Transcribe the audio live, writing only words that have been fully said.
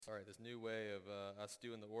All right, this new way of us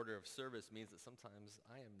doing the order of service means that sometimes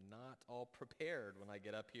I am not all prepared when I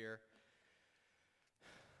get up here.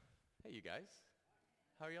 Hey, you guys.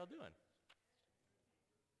 How are y'all doing?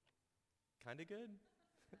 Kind of good?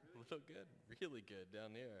 A little good? Really good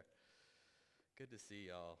down here. Good to see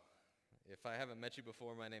y'all. If I haven't met you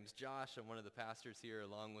before, my name's Josh. I'm one of the pastors here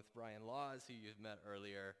along with Brian Laws, who you've met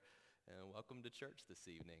earlier. And welcome to church this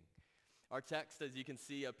evening. Our text, as you can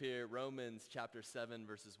see up here, Romans chapter 7,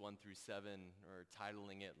 verses 1 through 7, or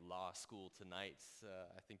titling it Law School Tonight.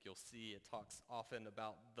 I think you'll see it talks often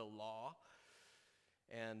about the law.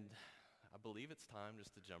 And I believe it's time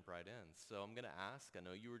just to jump right in. So I'm going to ask, I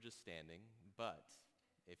know you were just standing, but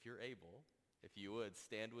if you're able, if you would,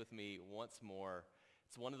 stand with me once more.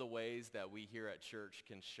 It's one of the ways that we here at church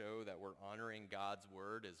can show that we're honoring God's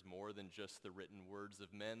word as more than just the written words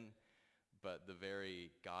of men, but the very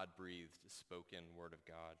God-breathed, spoken word of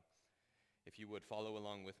God. If you would, follow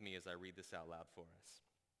along with me as I read this out loud for us.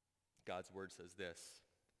 God's word says this,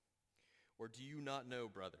 "Or do you not know,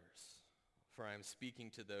 brothers, for I am speaking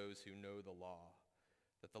to those who know the law,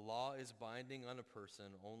 that the law is binding on a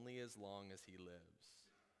person only as long as he lives.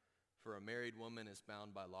 For a married woman is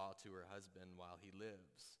bound by law to her husband while he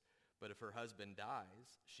lives, but if her husband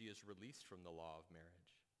dies, she is released from the law of marriage.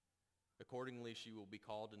 Accordingly, she will be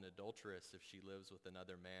called an adulteress if she lives with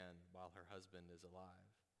another man while her husband is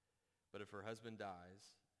alive. But if her husband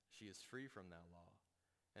dies, she is free from that law.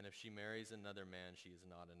 And if she marries another man, she is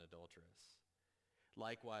not an adulteress.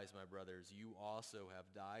 Likewise, my brothers, you also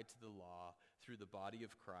have died to the law through the body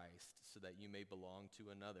of Christ, so that you may belong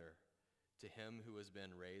to another, to him who has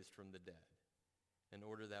been raised from the dead, in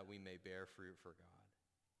order that we may bear fruit for God.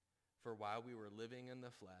 For while we were living in the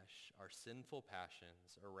flesh, our sinful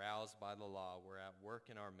passions, aroused by the law, were at work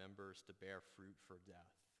in our members to bear fruit for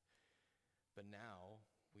death. But now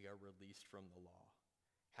we are released from the law,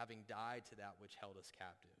 having died to that which held us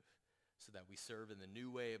captive, so that we serve in the new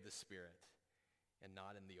way of the Spirit and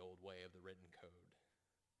not in the old way of the written code.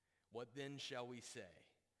 What then shall we say?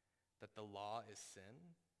 That the law is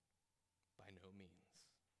sin? By no means."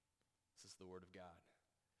 This is the word of God.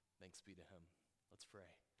 Thanks be to him. Let's pray.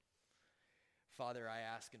 Father, I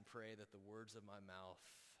ask and pray that the words of my mouth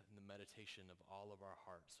and the meditation of all of our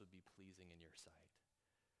hearts would be pleasing in your sight.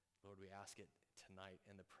 Lord, we ask it tonight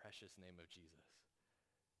in the precious name of Jesus.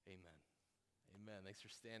 Amen. Amen. Thanks for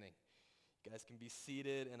standing. You guys can be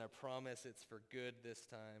seated, and I promise it's for good this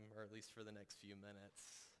time, or at least for the next few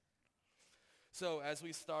minutes. So as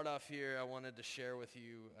we start off here, I wanted to share with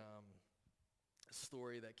you a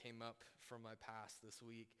story that came up from my past this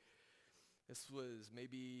week. This was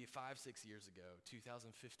maybe 5-6 years ago,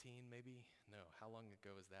 2015 maybe? No, how long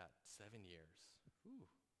ago was that? 7 years. Ooh.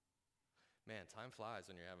 Man, time flies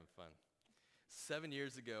when you're having fun. 7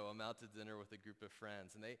 years ago, I'm out to dinner with a group of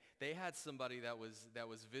friends, and they had somebody that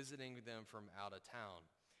was visiting them from out of town.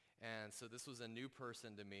 And so this was a new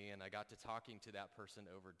person to me, and I got to talking to that person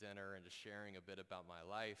over dinner and just sharing a bit about my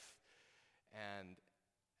life. And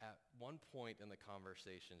at one point in the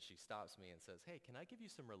conversation, she stops me and says, "Hey, can I give you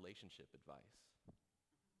some relationship advice?"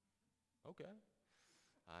 Okay.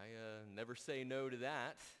 I never say no to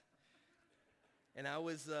that. And I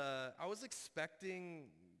was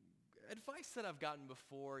expecting advice that I've gotten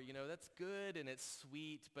before. You know, that's good and it's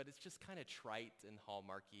sweet, but it's just kind of trite and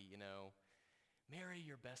hallmarky, you know. Marry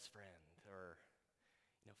your best friend, or,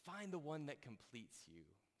 you know, find the one that completes you.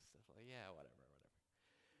 Stuff like, yeah, whatever.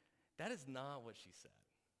 That is not what she said.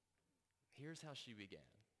 Here's how she began.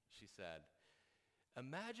 She said,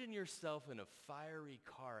 "Imagine yourself in a fiery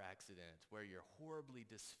car accident where you're horribly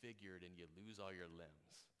disfigured and you lose all your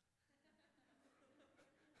limbs."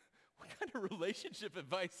 What kind of relationship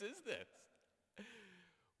advice is this?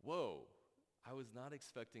 Whoa, I was not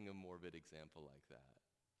expecting a morbid example like that.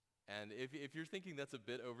 And if you're thinking that's a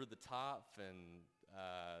bit over the top and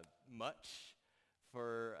much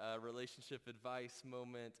for a relationship advice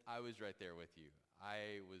moment, I was right there with you.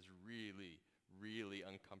 I was really, really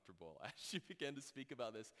uncomfortable as she began to speak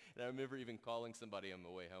about this. And I remember even calling somebody on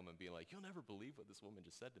the way home and being like, "You'll never believe what this woman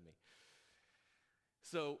just said to me."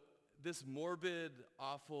 So this morbid,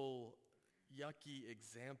 awful, yucky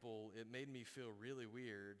example, it made me feel really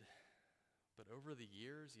weird. But over the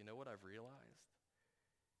years, you know what I've realized?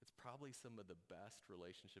 It's probably some of the best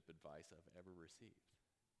relationship advice I've ever received.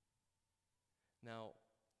 Now,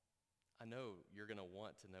 I know you're going to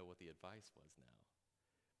want to know what the advice was now,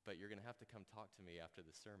 but you're going to have to come talk to me after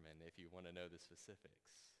the sermon if you want to know the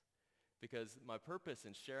specifics. Because my purpose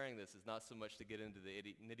in sharing this is not so much to get into the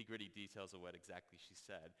nitty-gritty details of what exactly she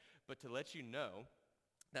said, but to let you know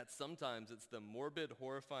that sometimes it's the morbid,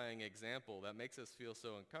 horrifying example that makes us feel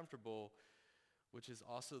so uncomfortable which is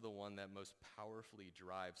also the one that most powerfully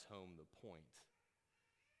drives home the point,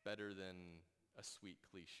 better than a sweet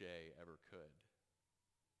cliche ever could.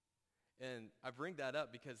 And I bring that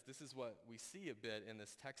up because this is what we see a bit in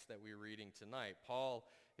this text that we're reading tonight. Paul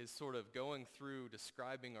is sort of going through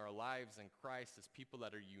describing our lives in Christ as people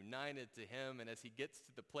that are united to him. And as he gets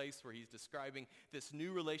to the place where he's describing this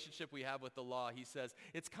new relationship we have with the law, he says,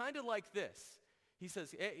 it's kind of like this. He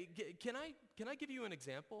says, hey, can I give you an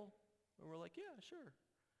example? And we're like, yeah, sure.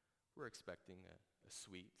 We're expecting a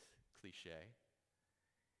sweet cliche.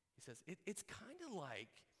 He says, it's kind of like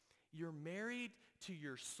you're married to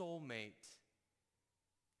your soulmate,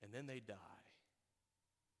 and then they die,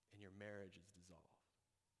 and your marriage is dissolved.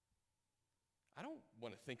 I don't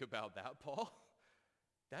want to think about that, Paul.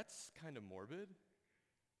 That's kind of morbid.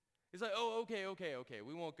 He's like, oh, okay,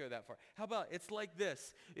 we won't go that far. How about it's like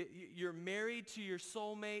this. You're married to your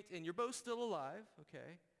soulmate, and you're both still alive,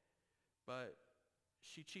 okay, but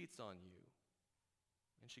she cheats on you,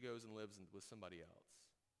 and she goes and lives with somebody else.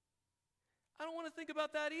 I don't want to think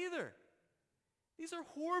about that either. These are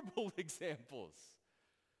horrible examples,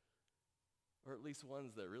 or at least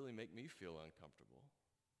ones that really make me feel uncomfortable.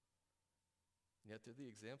 Yet they're the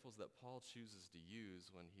examples that Paul chooses to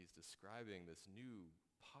use when he's describing this new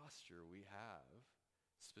posture we have,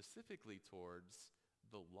 specifically towards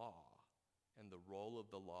the law and the role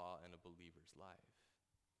of the law in a believer's life.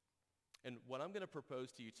 And what I'm going to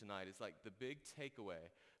propose to you tonight is like the big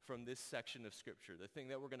takeaway from this section of Scripture, the thing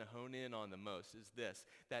that we're going to hone in on the most is this,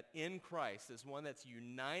 that in Christ, as one that's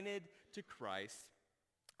united to Christ,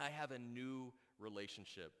 I have a new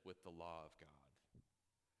relationship with the law of God.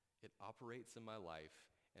 It operates in my life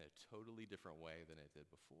in a totally different way than it did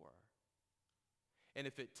before. And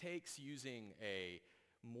if it takes using a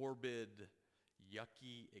morbid,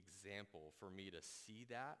 yucky example for me to see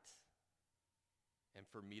that, and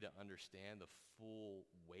for me to understand the full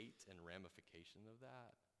weight and ramification of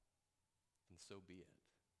that, then so be it.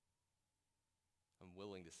 I'm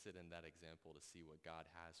willing to sit in that example to see what God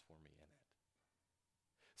has for me in it.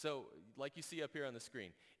 So, like you see up here on the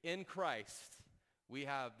screen, in Christ, we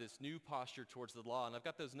have this new posture towards the law. And I've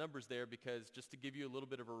got those numbers there because just to give you a little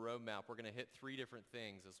bit of a roadmap, we're going to hit 3 different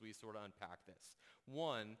things as we sort of unpack this.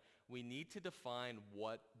 One, we need to define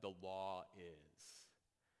what the law is.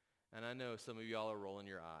 And I know some of y'all are rolling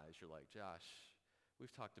your eyes. You're like, Josh,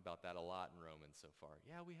 we've talked about that a lot in Romans so far.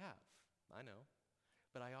 Yeah, we have. I know.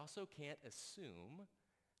 But I also can't assume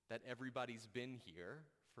that everybody's been here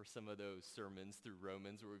for some of those sermons through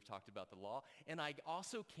Romans where we've talked about the law. And I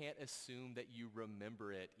also can't assume that you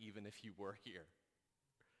remember it even if you were here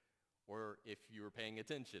or if you were paying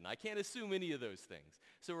attention. I can't assume any of those things.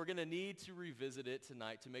 So we're going to need to revisit it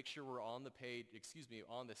tonight to make sure we're on the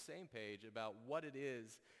same page about what it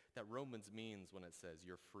is that Romans means when it says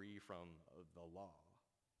you're free from the law.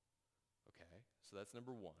 Okay, so that's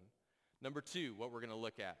number 1. Number 2, what we're going to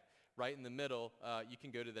look at. Right in the middle, you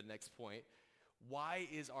can go to the next point. Why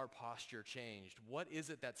is our posture changed? What is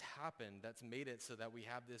it that's happened that's made it so that we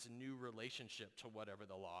have this new relationship to whatever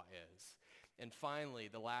the law is? And finally,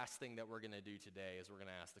 the last thing that we're going to do today is we're going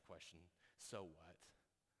to ask the question, so what?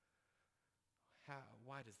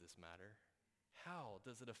 Why does this matter? How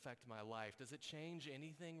does it affect my life? Does it change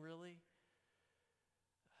anything really?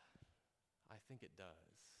 I think it does,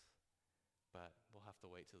 but we'll have to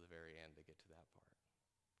wait till the very end to get to that part.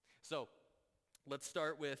 So let's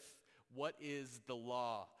start with what is the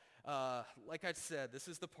law? Like I said, this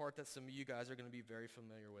is the part that some of you guys are going to be very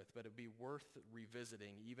familiar with, but it'd be worth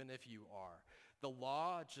revisiting even if you are. The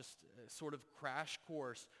law, just sort of crash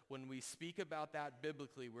course, when we speak about that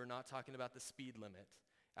biblically, we're not talking about the speed limit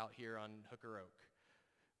out here on Hooker Oak.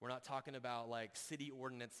 We're not talking about like city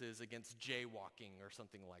ordinances against jaywalking or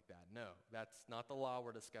something like that. No, that's not the law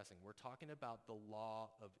we're discussing. We're talking about the law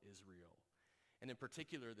of Israel. And in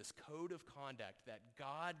particular, this code of conduct that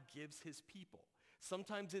God gives his people.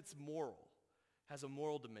 Sometimes it's moral, has a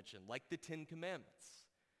moral dimension, like the 10 Commandments.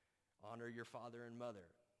 Honor your father and mother.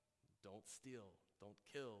 Don't steal, don't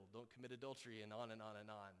kill, don't commit adultery, and on and on and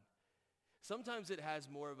on. Sometimes it has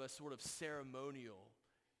more of a sort of ceremonial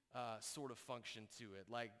sort of function to it,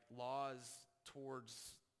 like laws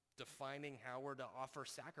towards defining how we're to offer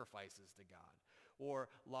sacrifices to God, or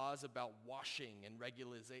laws about washing and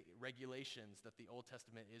regulations that the Old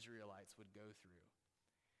Testament Israelites would go through.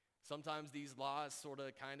 Sometimes these laws sort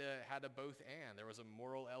of kind of had a both and. There was a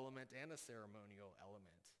moral element and a ceremonial element.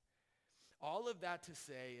 All of that to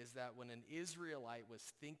say is that when an Israelite was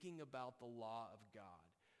thinking about the law of God,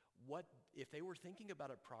 if they were thinking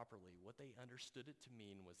about it properly, what they understood it to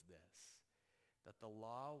mean was this, that the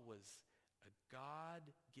law was a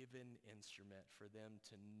God-given instrument for them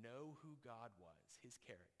to know who God was, his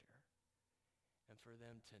character, and for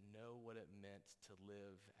them to know what it meant to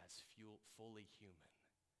live as fully human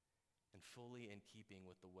and fully in keeping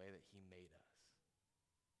with the way that he made us.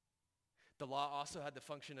 The law also had the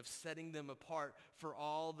function of setting them apart for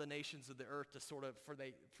all the nations of the earth to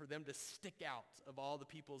for them to stick out of all the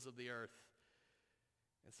peoples of the earth.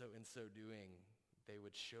 And so in so doing, they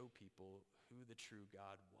would show people who the true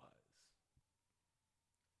God was.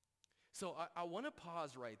 So I want to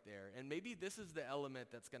pause right there, and maybe this is the element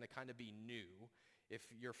that's going to kind of be new if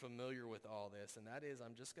you're familiar with all this, and that is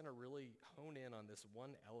I'm just going to really hone in on this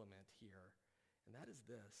one element here, and that is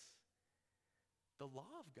this. The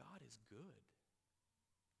law of God is good.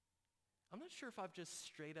 I'm not sure if I've just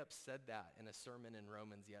straight up said that in a sermon in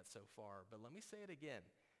Romans yet so far, but let me say it again.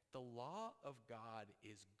 The law of God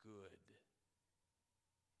is good.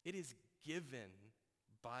 It is given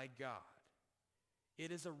by God.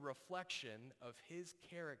 It is a reflection of his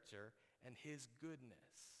character and his goodness.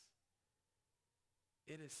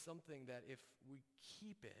 It is something that if we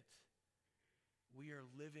keep it, we are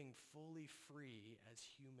living fully free as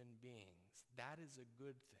human beings. That is a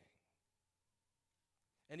good thing.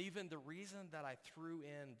 And even the reason that I threw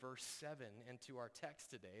in verse 7 into our text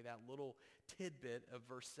today, that little tidbit of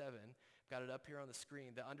verse 7, got it up here on the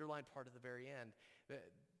screen, the underlined part at the very end,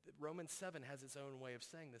 Romans 7 has its own way of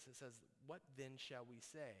saying this. It says, what then shall we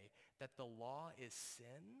say? That the law is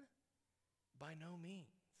sin? By no means.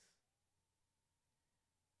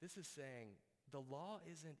 This is saying the law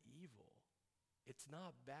isn't evil. It's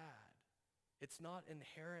not bad. It's not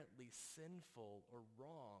inherently sinful or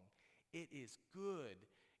wrong. It is good,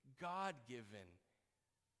 God-given,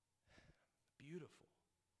 beautiful.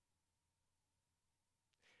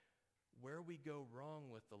 Where we go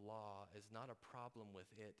wrong with the law is not a problem with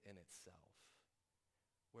it in itself.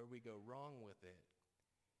 Where we go wrong with it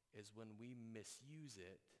is when we misuse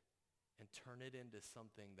it and turn it into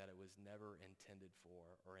something that it was never intended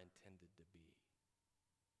for or intended to be.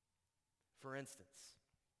 For instance,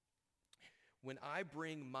 when I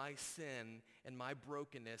bring my sin and my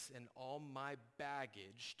brokenness and all my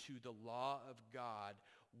baggage to the law of God,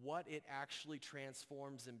 what it actually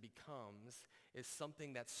transforms and becomes is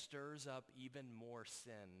something that stirs up even more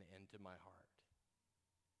sin into my heart.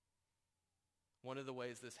 One of the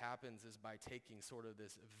ways this happens is by taking sort of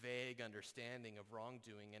this vague understanding of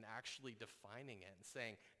wrongdoing and actually defining it and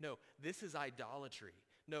saying, no, this is idolatry.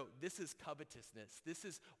 No, this is covetousness. This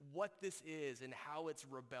is what this is and how it's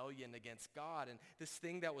rebellion against God. And this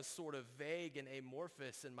thing that was sort of vague and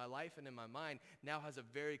amorphous in my life and in my mind now has a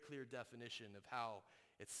very clear definition of how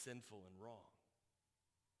it's sinful and wrong.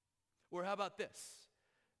 Or how about this?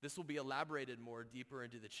 This will be elaborated more deeper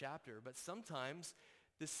into the chapter, but sometimes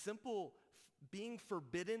this simple being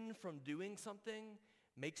forbidden from doing something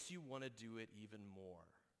makes you want to do it even more,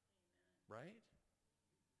 right?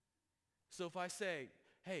 So if I say,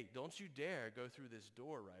 hey, don't you dare go through this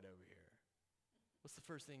door right over here, what's the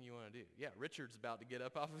first thing you want to do? Yeah, Richard's about to get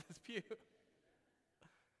up off of his pew.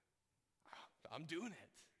 I'm doing it.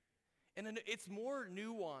 And it's more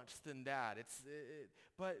nuanced than that.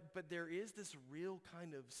 But there is this real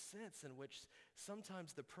kind of sense in which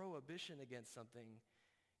sometimes the prohibition against something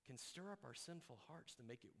can stir up our sinful hearts to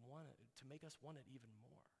make us want it even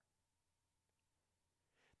more.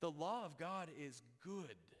 The law of God is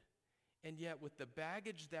good, and yet with the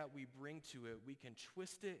baggage that we bring to it, we can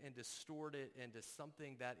twist it and distort it into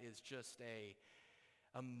something that is just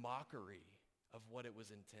a mockery of what it was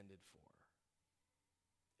intended for.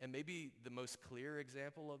 And maybe the most clear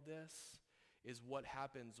example of this is what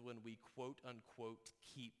happens when we quote unquote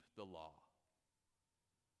keep the law.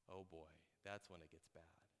 Oh boy, that's when it gets bad.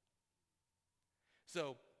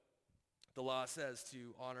 So the law says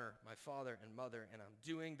to honor my father and mother, and I'm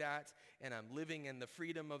doing that, and I'm living in the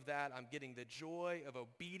freedom of that. I'm getting the joy of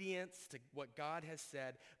obedience to what God has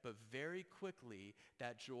said, but very quickly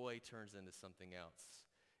that joy turns into something else.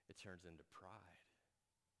 It turns into pride.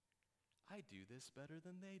 I do this better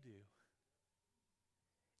than they do.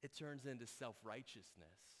 It turns into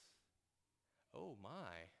self-righteousness. Oh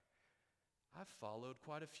my, I've followed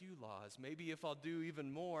quite a few laws. Maybe if I'll do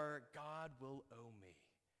even more, God will owe me.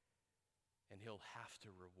 And he'll have to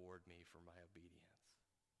reward me for my obedience.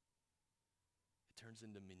 It turns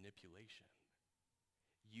into manipulation.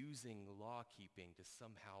 Using law-keeping to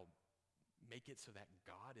somehow make it so that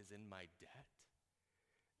God is in my debt.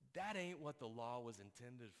 That ain't what the law was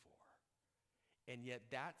intended for. And yet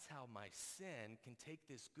that's how my sin can take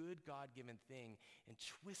this good God-given thing and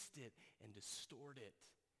twist it and distort it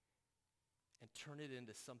and turn it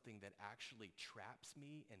into something that actually traps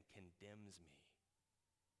me and condemns me.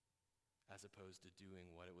 as opposed to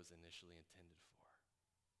doing what it was initially intended for.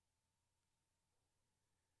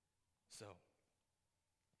 So,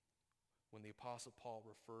 when the Apostle Paul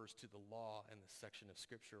refers to the law in this section of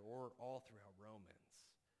Scripture or all throughout Romans,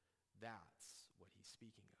 that's what he's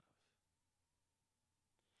speaking of.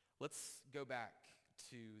 Let's go back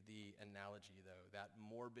to the analogy, though, that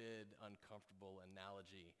morbid, uncomfortable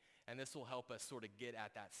analogy. And this will help us sort of get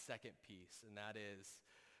at that second piece, and that is,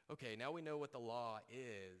 okay, now we know what the law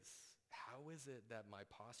is. How is it that my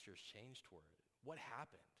posture's changed toward it? What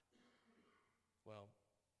happened? Well,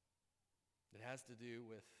 it has to do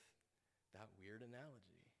with that weird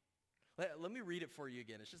analogy. Let me read it for you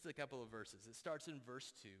again. It's just a couple of verses. It starts in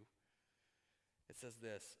verse 2. It says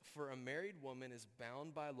this, "For a married woman is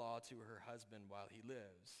bound by law to her husband while he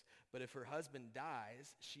lives. But if her husband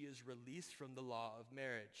dies, she is released from the law of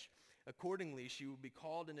marriage. Accordingly, she will be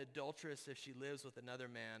called an adulteress if she lives with another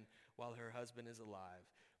man while her husband is alive.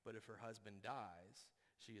 But if her husband dies,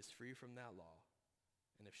 she is free from that law.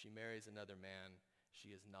 And if she marries another man, she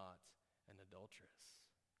is not an adulteress."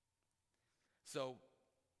 So,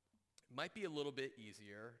 it might be a little bit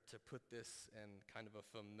easier to put this in kind of a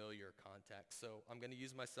familiar context. So I'm going to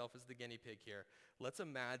use myself as the guinea pig here. Let's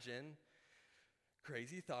imagine,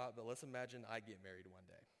 crazy thought, but let's imagine I get married one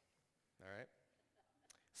day. All right?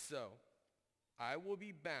 So I will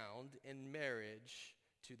be bound in marriage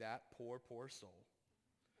to that poor, poor soul.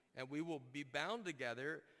 And we will be bound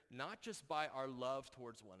together not just by our love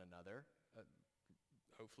towards one another.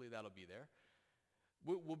 Hopefully that'll be there.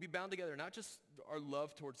 We'll be bound together, not just our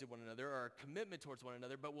love towards one another, our commitment towards one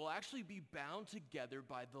another, but we'll actually be bound together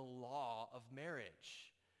by the law of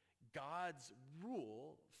marriage, God's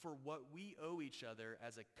rule for what we owe each other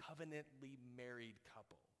as a covenantly married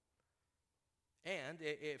couple. And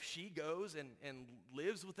if she goes and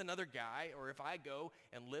lives with another guy, or if I go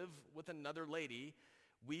and live with another lady,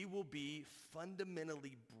 we will be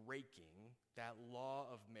fundamentally breaking that law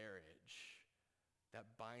of marriage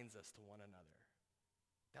that binds us to one another.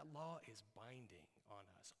 That law is binding on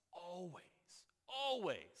us, always,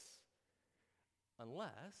 always,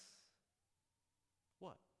 unless,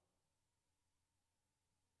 what?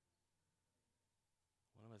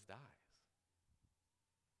 One of us dies.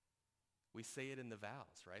 We say it in the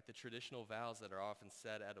vows, right? The traditional vows that are often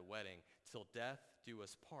said at a wedding, "Till death do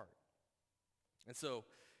us part." And so,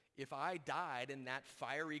 if I died in that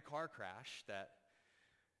fiery car crash that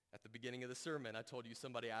at the beginning of the sermon I told you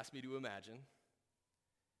somebody asked me to imagine,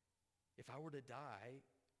 if I were to die,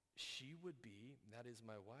 she would be, that is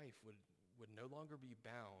my wife, would no longer be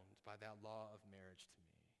bound by that law of marriage to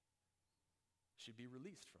me. She'd be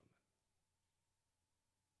released from it.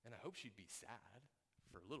 And I hope she'd be sad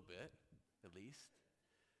for a little bit, at least.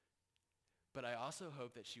 But I also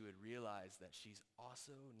hope that she would realize that she's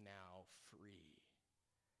also now free.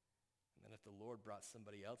 And then if the Lord brought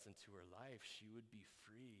somebody else into her life, she would be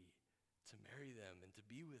free to marry them and to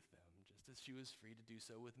be with them, just as she was free to do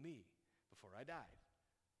so with me before I died.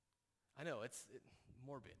 I know, it's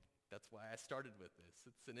morbid. That's why I started with this.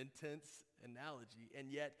 It's an intense analogy,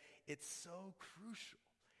 and yet it's so crucial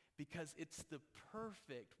because it's the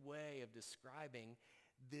perfect way of describing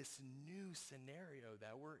this new scenario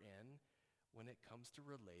that we're in when it comes to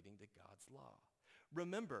relating to God's law.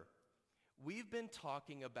 Remember, we've been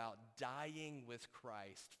talking about dying with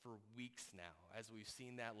Christ for weeks now, as we've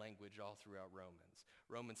seen that language all throughout Romans.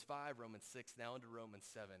 Romans 5, Romans 6, now into Romans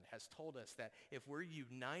 7 has told us that if we're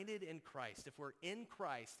united in Christ, if we're in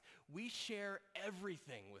Christ, we share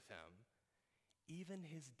everything with him, even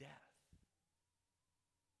his death.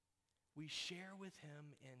 We share with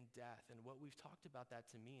him in death. And what we've talked about that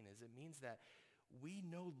to mean is it means that we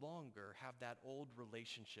no longer have that old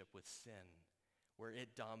relationship with sin where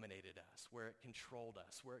it dominated us, where it controlled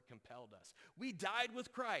us, where it compelled us. We died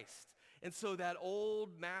with Christ. And so that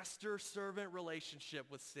old master-servant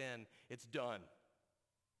relationship with sin, it's done.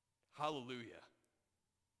 Hallelujah.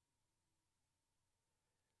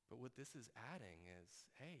 But what this is adding is,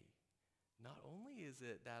 hey, not only is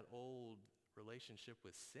it that old relationship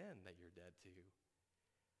with sin that you're dead to,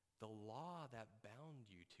 the law that bound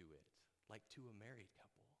you to it, like to a married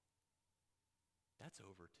couple, that's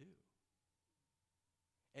over too.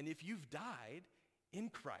 And if you've died in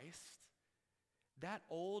Christ, that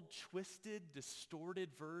old twisted, distorted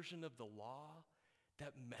version of the law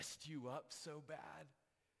that messed you up so bad,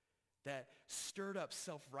 that stirred up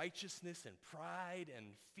self-righteousness and pride and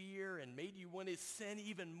fear and made you want to sin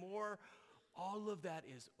even more, all of that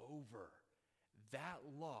is over. That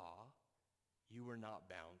law you are not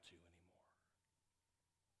bound to anymore.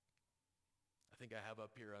 I think I have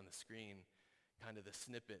up here on the screen kind of the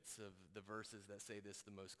snippets of the verses that say this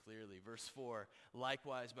the most clearly. Verse 4,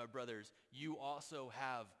 likewise, my brothers, you also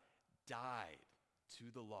have died to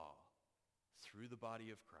the law through the body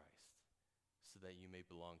of Christ, so that you may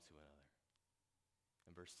belong to another.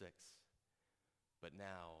 And verse 6, but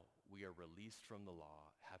now we are released from the law,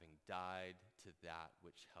 having died to that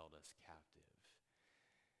which held us captive.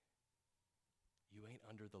 You ain't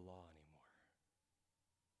under the law anymore.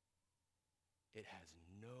 It has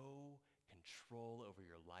no control over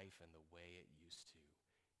your life in the way it used to.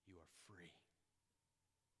 You are free.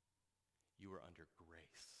 You are under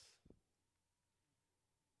grace.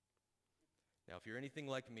 Now, if you're anything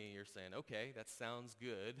like me, you're saying, okay, that sounds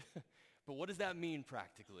good, but what does that mean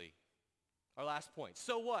practically? Our last point,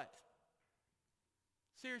 so what?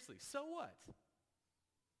 Seriously, so what?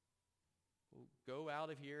 We'll go out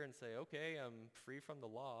of here and say, okay, I'm free from the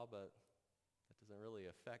law, but that doesn't really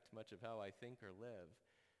affect much of how I think or live.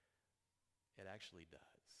 It actually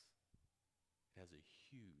does. It has a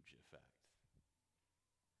huge effect.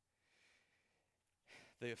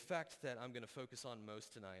 The effect that I'm going to focus on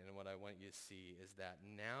most tonight and what I want you to see is that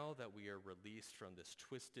now that we are released from this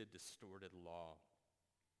twisted, distorted law,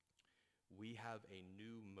 we have a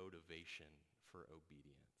new motivation for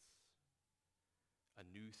obedience, a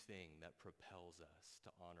new thing that propels us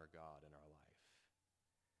to honor God in our life.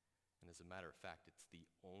 And as a matter of fact, it's the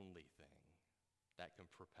only thing that can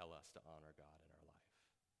propel us to honor God in our life.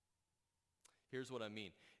 Here's what I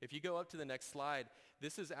mean. If you go up to the next slide,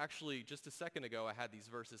 this is actually, just a second ago I had these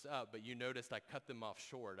verses up, but you noticed I cut them off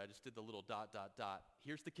short. I just did the little ...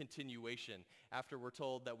 Here's the continuation. After we're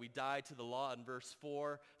told that we died to the law in verse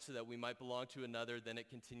 4 so that we might belong to another, then it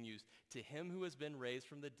continues, to him who has been raised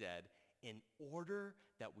from the dead in order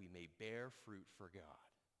that we may bear fruit for God.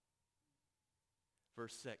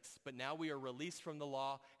 Verse 6, but now we are released from the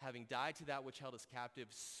law, having died to that which held us captive,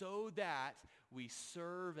 so that we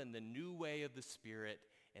serve in the new way of the Spirit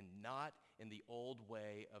and not in the old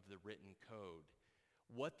way of the written code.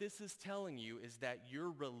 What this is telling you is that your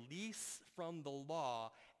release from the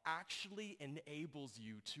law actually enables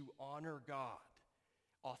you to honor God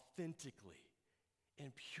authentically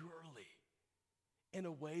and purely in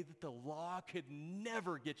a way that the law could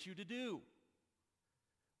never get you to do.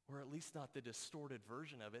 Or at least not the distorted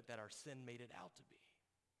version of it that our sin made it out to be.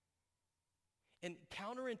 And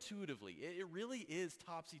counterintuitively, it really is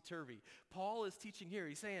topsy-turvy. Paul is teaching here.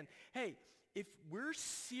 He's saying, hey, if we're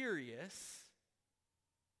serious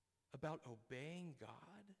about obeying God,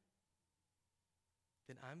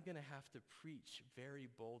 then I'm going to have to preach very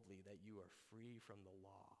boldly that you are free from the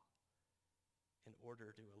law in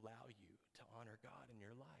order to allow you to honor God in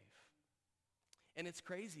your life. And it's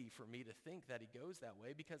crazy for me to think that he goes that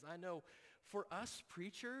way, because I know for us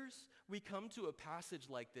preachers, we come to a passage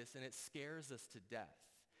like this and it scares us to death.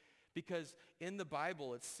 Because in the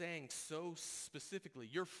Bible, it's saying so specifically,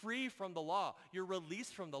 you're free from the law, you're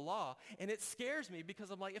released from the law. And it scares me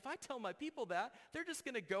because I'm like, if I tell my people that, they're just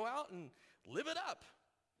going to go out and live it up,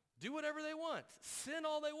 do whatever they want, sin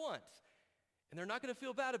all they want. And they're not going to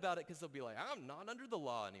feel bad about it because they'll be like, I'm not under the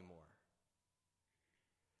law anymore.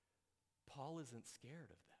 Paul isn't scared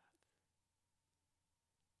of that.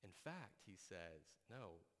 In fact, he says,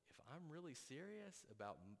 no, if I'm really serious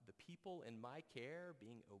about the people in my care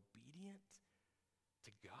being obedient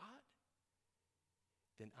to God,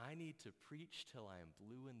 then I need to preach till I am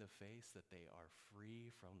blue in the face that they are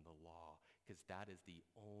free from the law, because that is the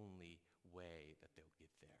only way that they'll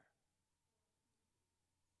get there.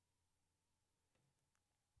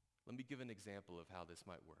 Let me give an example of how this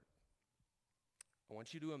might work. I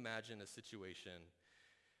want you to imagine a situation,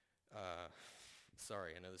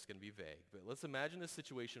 sorry, I know this is going to be vague, but let's imagine a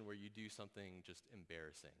situation where you do something just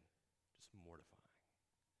embarrassing, just mortifying.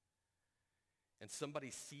 And somebody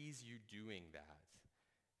sees you doing that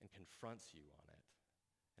and confronts you on it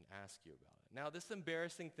and asks you about it. Now, this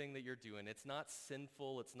embarrassing thing that you're doing, it's not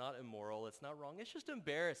sinful, it's not immoral, it's not wrong, it's just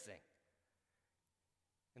embarrassing.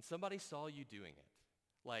 And somebody saw you doing it.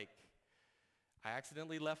 Like, I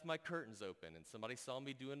accidentally left my curtains open and somebody saw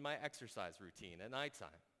me doing my exercise routine at nighttime.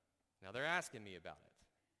 Now they're asking me about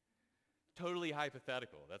it. Totally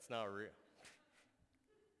hypothetical. That's not real.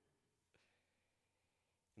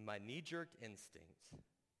 My knee-jerk instinct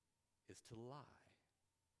is to lie,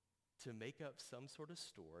 to make up some sort of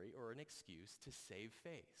story or an excuse to save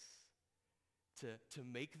face, to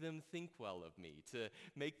make them think well of me, to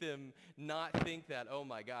make them not think that, oh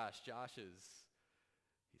my gosh, he's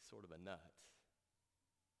sort of a nut.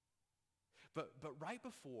 But right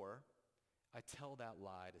before I tell that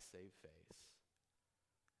lie to save face,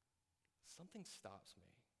 something stops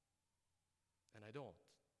me. And I don't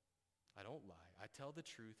lie. I tell the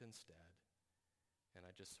truth instead. and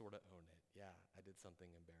I just sort of own it. Yeah, I did something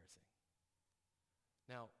embarrassing.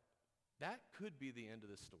 Now, that could be the end of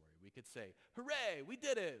the story. We could say, hooray, we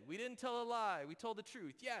did it. We didn't tell a lie. We told the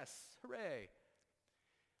truth. Yes, hooray.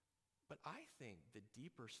 But I think the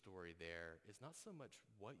deeper story there is not so much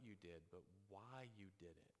what you did, but why you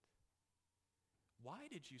did it. Why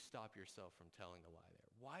did you stop yourself from telling a lie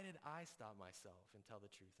there? Why did I stop myself and tell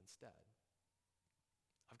the truth instead?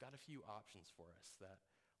 I've got a few options for us that,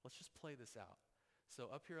 let's just play this out. So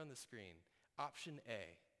up here on the screen, option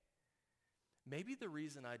A. Maybe the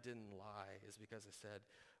reason I didn't lie is because I said,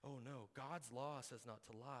 oh no, God's law says not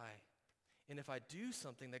to lie. And if I do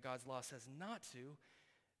something that God's law says not to,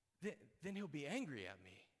 then he'll be angry at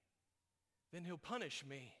me. Then he'll punish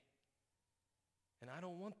me. And I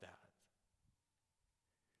don't want that.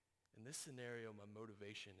 In this scenario, my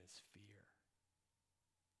motivation is fear.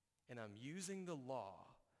 And I'm using the law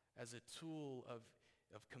as a tool of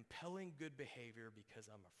compelling good behavior because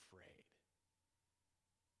I'm afraid.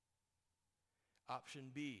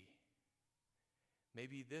 Option B.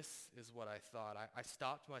 Maybe this is what I thought. I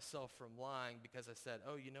stopped myself from lying because I said,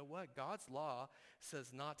 oh, you know what? God's law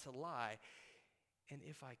says not to lie. And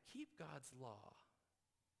if I keep God's law,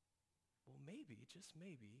 well, maybe, just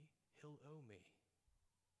maybe, he'll owe me.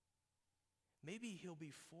 Maybe he'll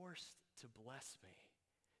be forced to bless me,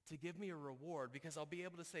 to give me a reward, because I'll be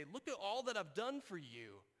able to say, look at all that I've done for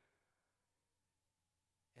you.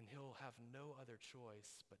 And he'll have no other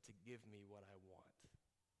choice but to give me what I want.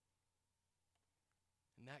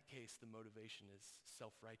 In that case, the motivation is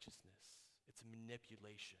self-righteousness. It's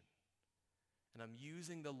manipulation. And I'm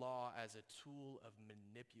using the law as a tool of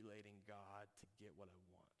manipulating God to get what I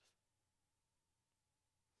want.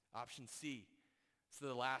 Option C. It's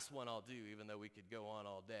the last one I'll do, even though we could go on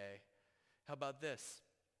all day. How about this?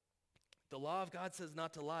 The law of God says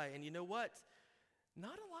not to lie. And you know what?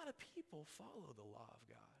 Not a lot of people follow the law of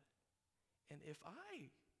God. And if I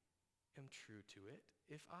am true to it,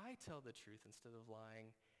 if I tell the truth instead of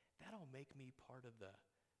lying, that'll make me part of the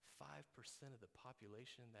 5% of the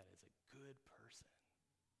population that is a good person.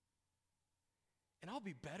 And I'll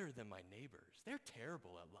be better than my neighbors. They're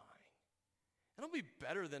terrible at lying. And I'll be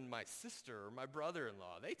better than my sister or my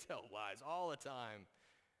brother-in-law. They tell lies all the time.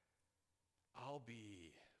 I'll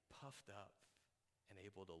be puffed up and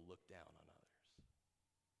able to look down on others.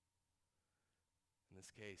 In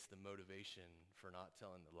this case, the motivation for not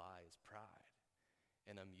telling the lie is pride.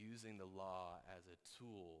 And I'm using the law as a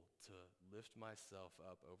tool to lift myself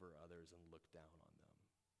up over others and look down on them.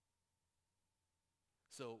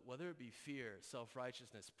 So whether it be fear,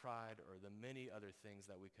 self-righteousness, pride, or the many other things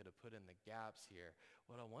that we could have put in the gaps here,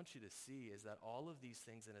 what I want you to see is that all of these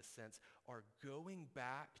things, in a sense, are going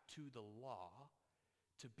back to the law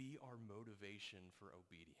to be our motivation for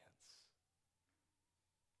obedience.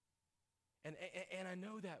 And I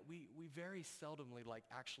know that we very seldomly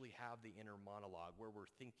actually have the inner monologue where we're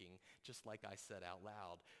thinking, just like I said out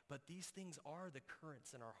loud. But these things are the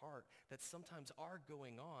currents in our heart that sometimes are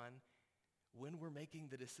going on when we're making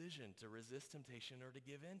the decision to resist temptation or to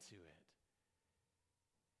give into it.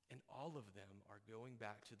 And all of them are going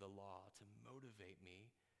back to the law to motivate me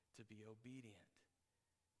to be obedient.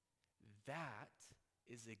 That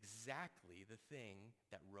is exactly the thing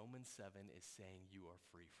that Romans 7 is saying you are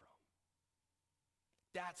free from.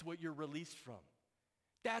 That's what you're released from.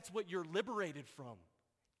 That's what you're liberated from.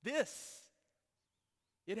 This.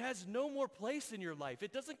 It has no more place in your life.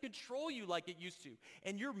 It doesn't control you like it used to.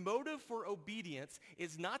 And your motive for obedience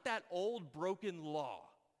is not that old broken law.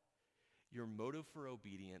 Your motive for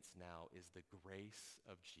obedience now is the grace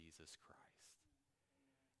of Jesus Christ.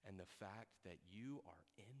 And the fact that you are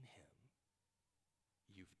in him.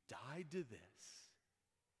 You've died to this.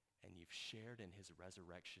 And you've shared in his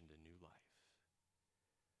resurrection to new life.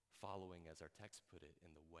 Following, as our text put it,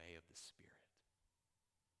 in the way of the Spirit.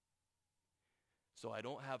 So I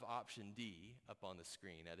don't have option D up on the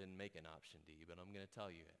screen. I didn't make an option D, but I'm going to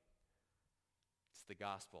tell you it. It's the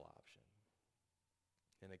gospel option.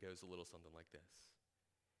 And it goes a little something like this.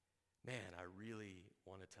 Man, I really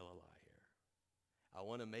want to tell a lie here. I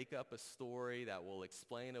want to make up a story that will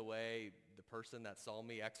explain away the person that saw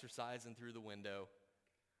me exercising through the window.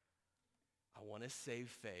 I want to save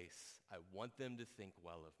face. I want them to think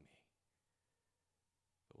well of me.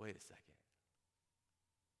 But wait a second.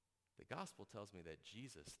 The gospel tells me that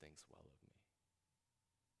Jesus thinks well of me.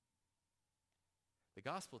 The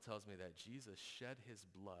gospel tells me that Jesus shed his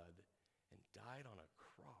blood and died on a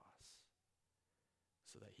cross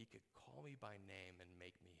so that he could call me by name and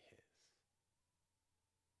make me his.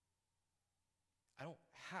 I don't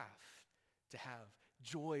have to have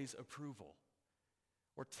Joy's approval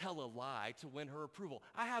or tell a lie to win her approval.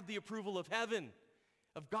 I have the approval of heaven.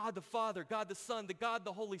 of God the Father, God the Son, the God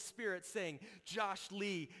the Holy Spirit saying, Josh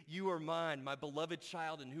Lee, you are mine, my beloved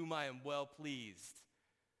child in whom I am well pleased.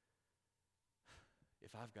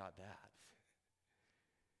 If I've got that,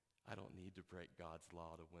 I don't need to break God's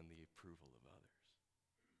law to win the approval of others.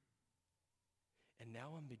 And now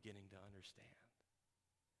I'm beginning to understand.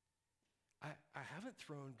 I haven't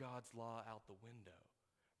thrown God's law out the window.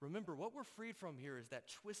 Remember, what we're freed from here is that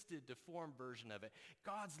twisted, deformed version of it.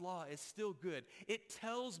 God's law is still good. It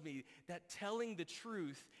tells me that telling the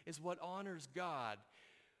truth is what honors God.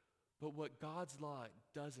 But what God's law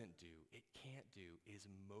doesn't do, it can't do, is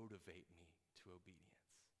motivate me to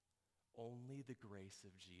obedience. Only the grace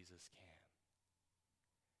of Jesus can.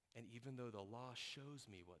 And even though the law shows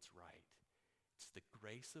me what's right, it's the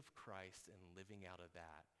grace of Christ and living out of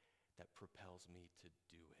that propels me to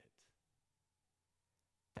do it.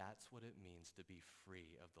 That's what it means to be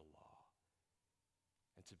free of the law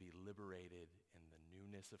and to be liberated in the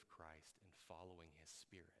newness of Christ and following his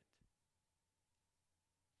Spirit.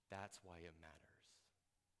 That's why it matters.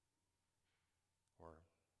 Or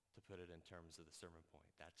to put it in terms of the sermon point,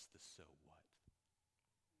 that's the so what.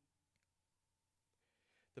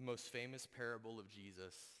 The most famous parable of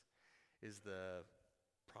Jesus is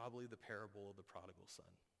probably the parable of the prodigal son.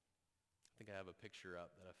 I think I have a picture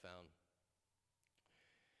up that I found.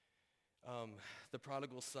 The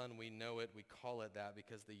prodigal son, we know it, we call it that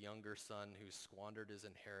because the younger son who squandered his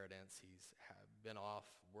inheritance, he's been off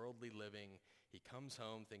worldly living. He comes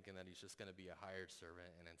home thinking that he's just going to be a hired servant,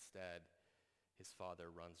 and instead his father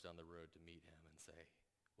runs down the road to meet him and say,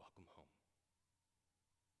 welcome home.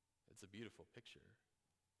 It's a beautiful picture.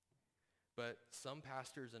 But some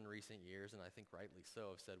pastors in recent years, and I think rightly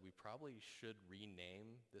so, have said we probably should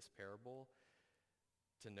rename this parable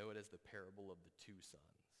to know it as the parable of the two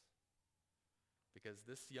sons. Because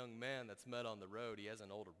this young man that's met on the road, he has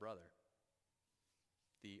an older brother,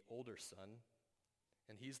 the older son,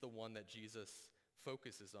 and he's the one that Jesus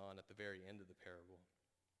focuses on at the very end of the parable.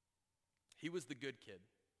 He was the good kid.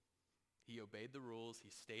 He obeyed the rules. He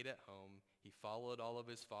stayed at home. He followed all of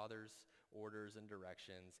his father's orders and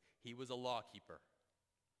directions. He was a law keeper.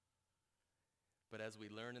 But as we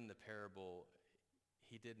learn in the parable,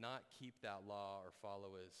 he did not keep that law or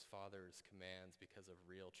follow his father's commands because of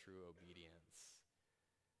real, true obedience.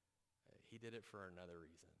 He did it for another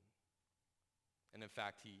reason. And in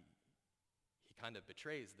fact, he kind of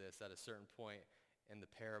betrays this at a certain point in the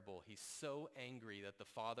parable. He's so angry that the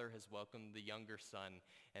father has welcomed the younger son,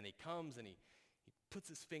 and he comes and he puts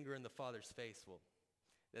his finger in the father's face. Well,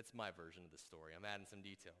 that's my version of the story. I'm adding some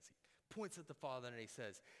details. He points at the father and he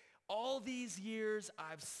says, all these years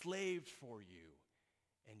I've slaved for you,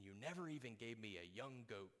 and you never even gave me a young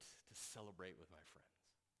goat to celebrate with my friends.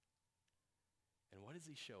 And what does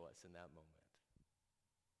he show us in that moment?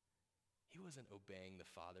 He wasn't obeying the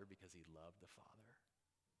father because he loved the father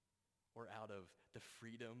or out of the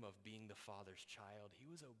freedom of being the father's child.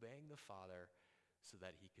 He was obeying the father so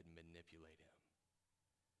that he could manipulate him.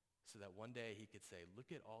 So that one day he could say,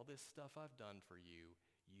 look at all this stuff I've done for you.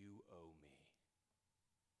 You owe me.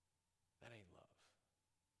 That ain't love.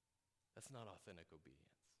 That's not authentic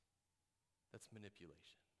obedience. That's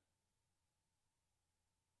manipulation.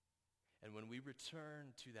 And when we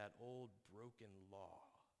return to that old broken law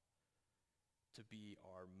to be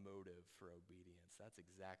our motive for obedience, that's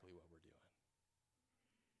exactly what we're doing.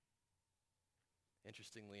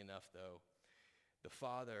 Interestingly enough, though, the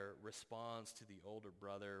father responds to the older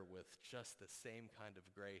brother with just the same kind of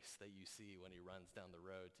grace that you see when he runs down the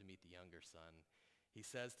road to meet the younger son. He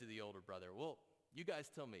says to the older brother, well, you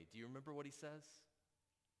guys tell me, do you remember what he says?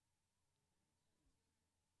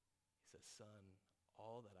 He says, son,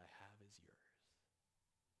 all that I have is yours.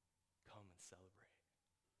 Come and celebrate.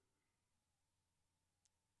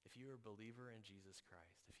 If you are a believer in Jesus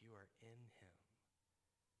Christ, if you are in him,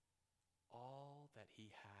 all that he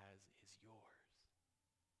has is yours.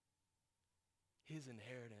 His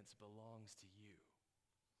inheritance belongs to you.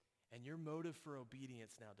 And your motive for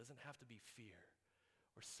obedience now doesn't have to be fear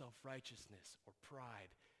or self-righteousness or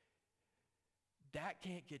pride. That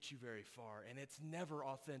can't get you very far, and it's never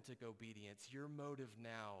authentic obedience. Your motive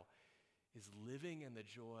now is living in the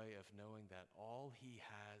joy of knowing that all he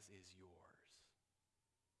has is yours.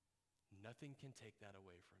 Nothing can take that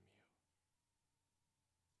away from you.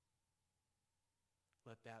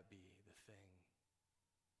 Let that be the thing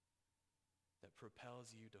that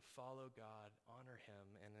propels you to follow God, honor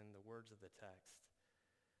him, and in the words of the text,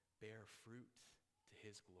 bear fruit to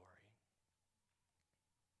his glory.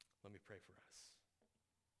 Let me pray for us.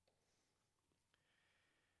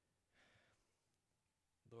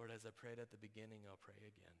 Lord, as I prayed at the beginning, I'll pray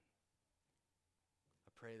again.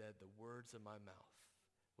 I pray that the words of my mouth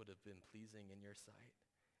would have been pleasing in your sight,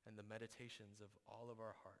 and the meditations of all of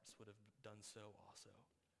our hearts would have done so also.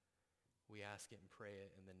 We ask it and pray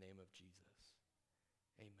it in the name of Jesus.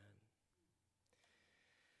 Amen.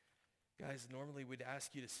 Guys, normally we'd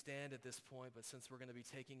ask you to stand at this point, but since we're going to be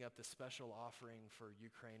taking up the special offering for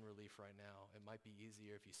Ukraine relief right now, it might be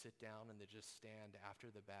easier if you sit down and then just stand after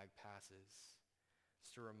the bag passes.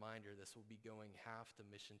 Just a reminder, this will be going half to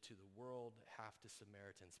Mission to the World, half to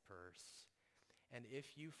Samaritan's Purse. And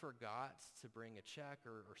if you forgot to bring a check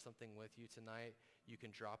or something with you tonight, you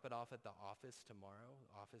can drop it off at the office tomorrow.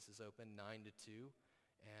 The office is open 9 to 2,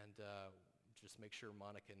 and just make sure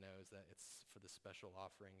Monica knows that it's for the special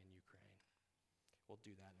offering in Ukraine. We'll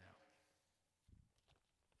do that now.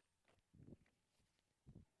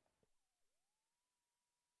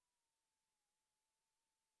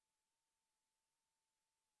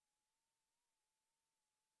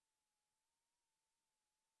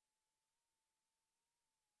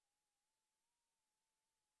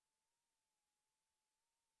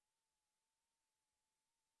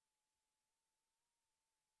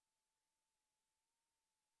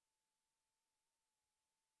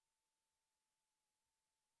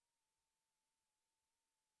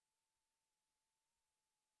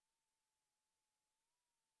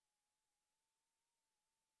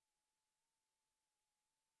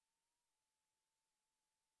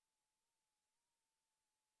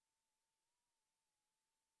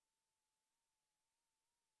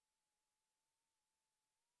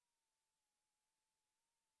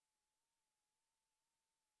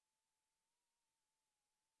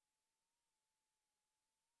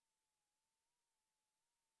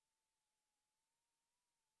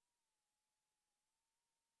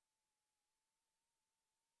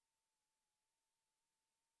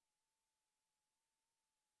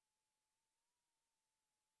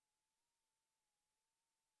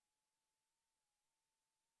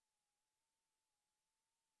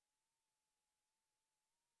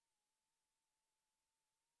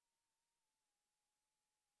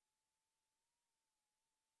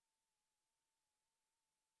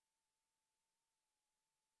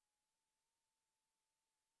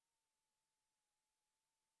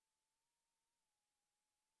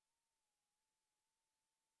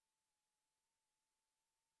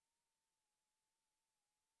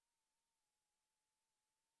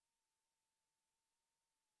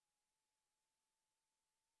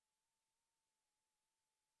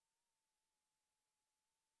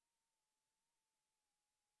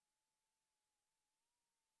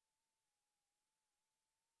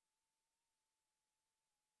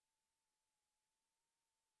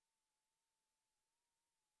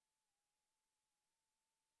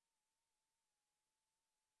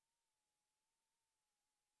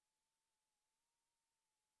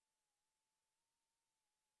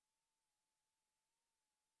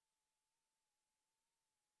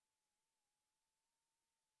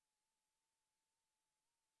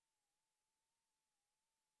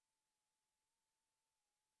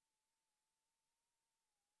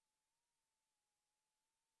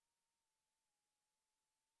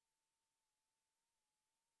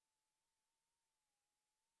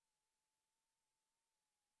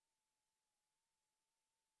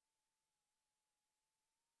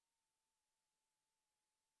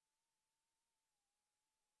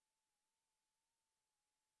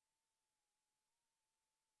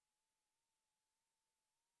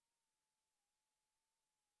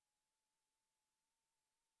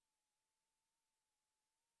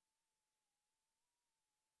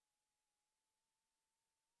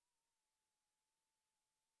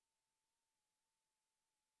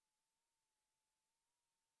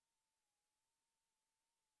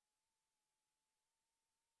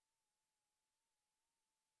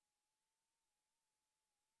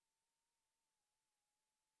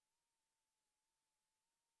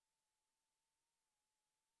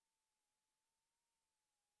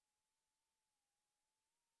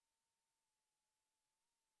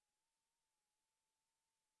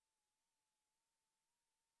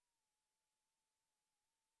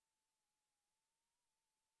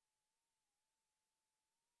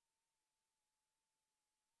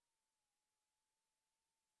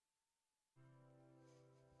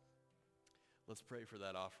 Let's pray for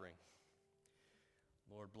that offering.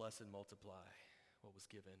 Lord, bless and multiply what was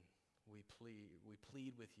given. We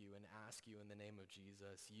plead with you and ask you in the name of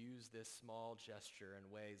Jesus, use this small gesture in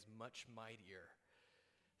ways much mightier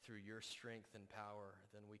through your strength and power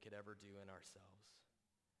than we could ever do in ourselves.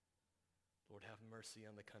 Lord, have mercy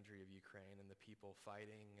on the country of Ukraine and the people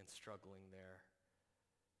fighting and struggling there.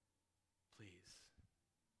 Please,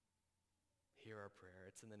 hear our prayer.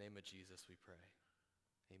 It's in the name of Jesus we pray.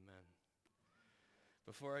 Amen.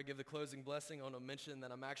 Before I give the closing blessing, I want to mention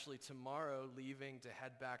that I'm actually tomorrow leaving to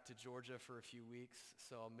head back to Georgia for a few weeks.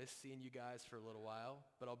 So I'll miss seeing you guys for a little while.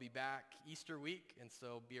 But I'll be back Easter week, and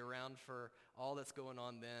so be around for all that's going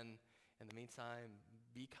on then. In the meantime,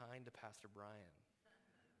 be kind to Pastor Brian.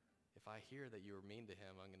 If I hear that you were mean to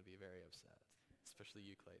him, I'm going to be very upset, especially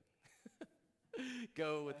you, Clayton.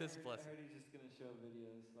 Go with this blessing. I heard he's just going to show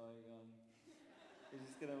videos.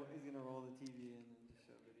 He's gonna roll the TV in and just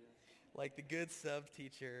show videos. Like the good sub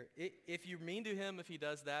teacher. If you're mean to him, if he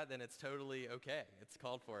does that, then it's totally okay. It's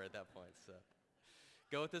called for at that point. So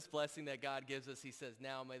go with this blessing that God gives us. He says,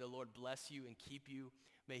 now may the Lord bless you and keep you.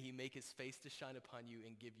 May he make his face to shine upon you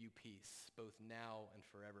and give you peace, both now and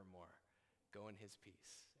forevermore. Go in his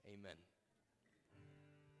peace. Amen.